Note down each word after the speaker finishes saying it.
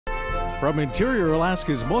From Interior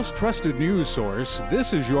Alaska's most trusted news source,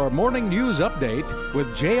 this is your Morning News Update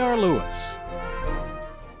with J.R. Lewis.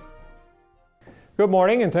 Good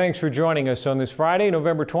morning and thanks for joining us on this Friday,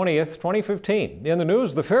 November 20th, 2015. In the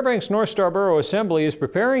news, the Fairbanks North Star Borough Assembly is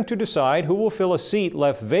preparing to decide who will fill a seat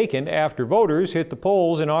left vacant after voters hit the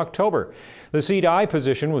polls in October. The seat I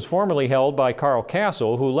position was formerly held by Carl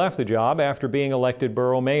Castle, who left the job after being elected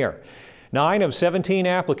borough mayor. 9 of 17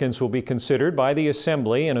 applicants will be considered by the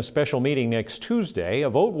Assembly in a special meeting next Tuesday. A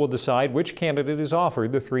vote will decide which candidate is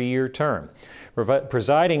offered the 3-year term.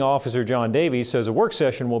 Presiding officer John Davies says a work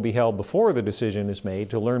session will be held before the decision is made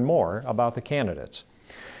to learn more about the candidates.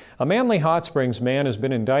 A Manly Hot Springs man has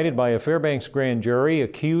been indicted by a Fairbanks grand jury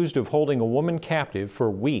accused of holding a woman captive for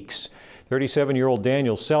weeks. 37-year-old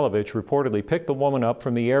Daniel Selovich reportedly picked the woman up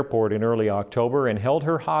from the airport in early October and held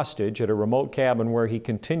her hostage at a remote cabin where he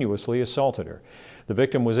continuously assaulted her. The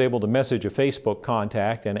victim was able to message a Facebook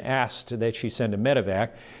contact and asked that she send a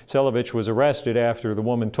medevac. Selovich was arrested after the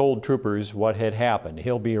woman told troopers what had happened.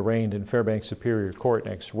 He'll be arraigned in Fairbanks Superior Court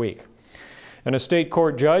next week. And a state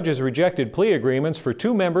court judge has rejected plea agreements for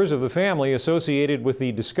 2 members of the family associated with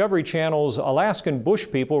the Discovery Channel's Alaskan Bush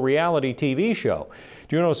People reality TV show.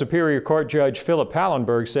 Juneau Superior Court Judge Philip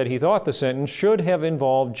Pallenberg said he thought the sentence should have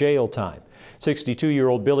involved jail time.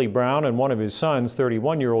 62-year-old Billy Brown and one of his sons,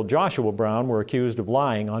 31-year-old Joshua Brown, were accused of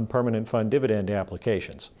lying on permanent fund dividend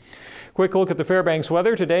applications. Quick look at the Fairbanks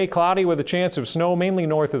weather. Today, cloudy with a chance of snow mainly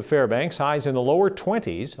north of Fairbanks, highs in the lower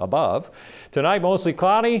 20s above. Tonight, mostly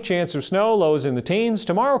cloudy, chance of snow, lows in the teens.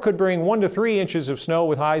 Tomorrow could bring 1 to 3 inches of snow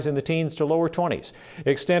with highs in the teens to lower 20s.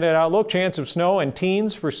 Extended outlook, chance of snow and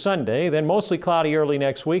teens for Sunday, then mostly cloudy early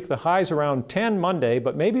next week. The highs around 10 Monday,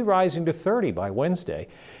 but maybe rising to 30 by Wednesday.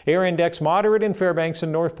 Air index moderate in Fairbanks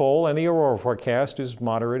and North Pole, and the aurora forecast is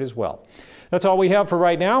moderate as well. That's all we have for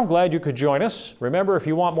right now. Glad you could join us. Remember, if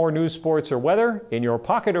you want more news, sports, or weather in your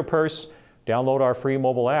pocket or purse, download our free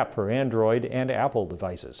mobile app for Android and Apple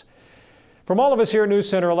devices. From all of us here at News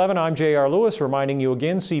Center 11, I'm J.R. Lewis, reminding you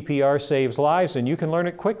again, CPR saves lives, and you can learn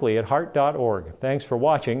it quickly at heart.org. Thanks for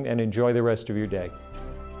watching, and enjoy the rest of your day.